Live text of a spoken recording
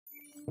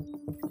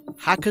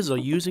Hackers are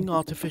using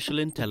artificial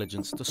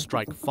intelligence to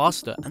strike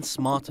faster and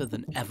smarter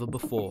than ever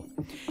before.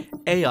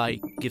 AI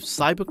gives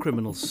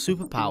cybercriminals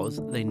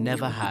superpowers they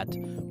never had,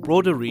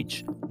 broader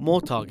reach, more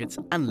targets,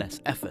 and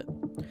less effort.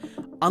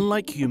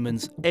 Unlike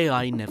humans,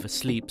 AI never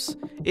sleeps.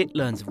 It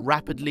learns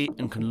rapidly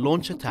and can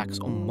launch attacks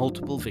on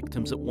multiple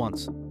victims at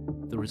once.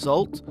 The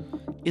result?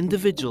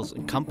 Individuals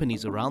and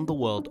companies around the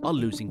world are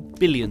losing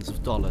billions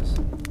of dollars.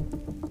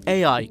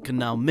 AI can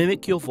now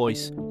mimic your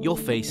voice, your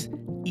face,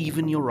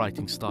 even your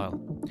writing style.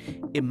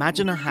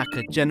 Imagine a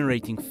hacker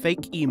generating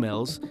fake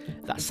emails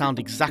that sound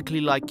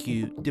exactly like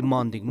you,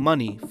 demanding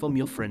money from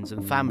your friends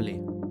and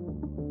family.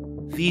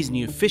 These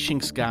new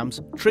phishing scams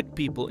trick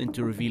people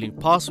into revealing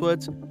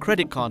passwords,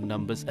 credit card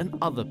numbers, and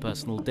other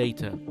personal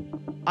data.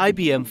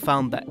 IBM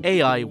found that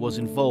AI was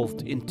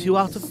involved in 2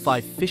 out of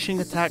 5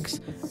 phishing attacks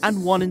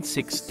and 1 in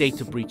 6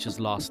 data breaches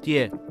last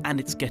year.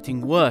 And it's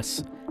getting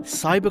worse.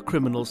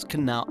 Cybercriminals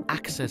can now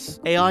access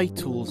AI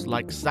tools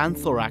like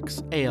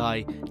Xanthorax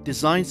AI,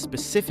 designed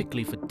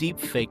specifically for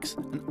deepfakes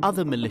and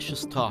other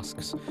malicious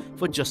tasks,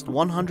 for just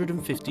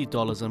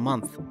 $150 a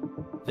month.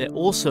 They're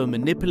also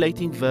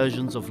manipulating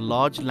versions of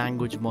large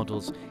language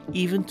models,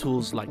 even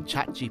tools like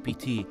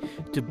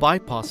ChatGPT, to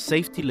bypass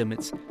safety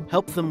limits,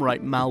 help them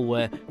write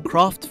malware,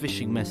 craft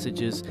phishing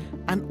messages,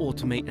 and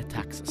automate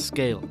attacks at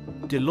scale.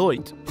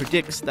 Deloitte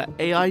predicts that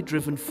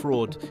AI-driven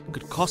fraud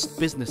could cost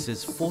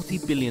businesses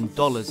 $40 billion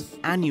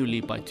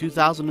annually by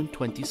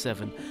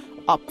 2027,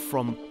 up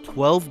from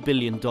 $12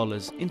 billion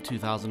in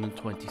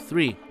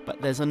 2023.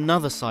 But there's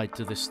another side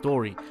to this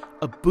story.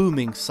 A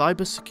booming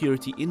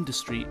cybersecurity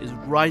industry is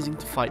rising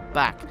to fight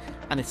back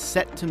and is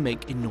set to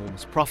make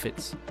enormous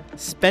profits.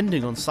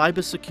 Spending on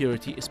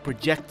cybersecurity is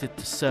projected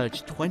to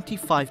surge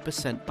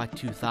 25% by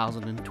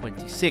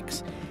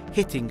 2026,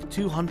 hitting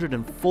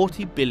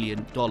 $240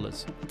 billion.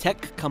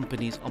 Tech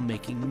companies are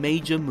making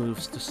major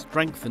moves to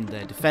strengthen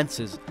their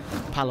defenses.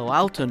 Palo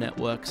Alto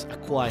Networks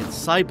acquired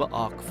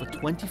CyberArk for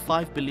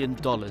 $25 billion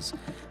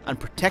and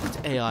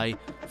Protect AI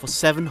for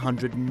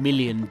 $700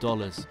 million.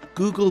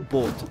 Google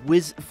bought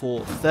Wiz for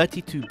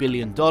 $32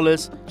 billion.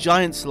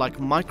 Giants like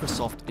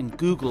Microsoft and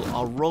Google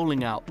are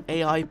rolling out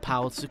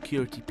AI-powered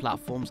security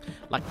platforms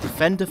like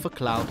Defender for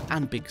Cloud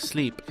and Big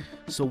Sleep.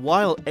 So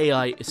while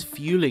AI is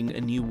fueling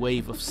a new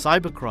wave of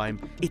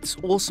cybercrime, it's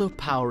also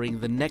powering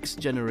the next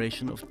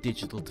generation of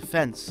digital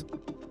defense.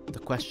 The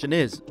question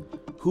is,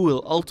 who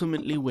will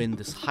ultimately win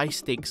this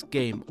high-stakes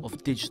game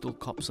of digital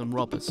cops and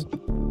robbers?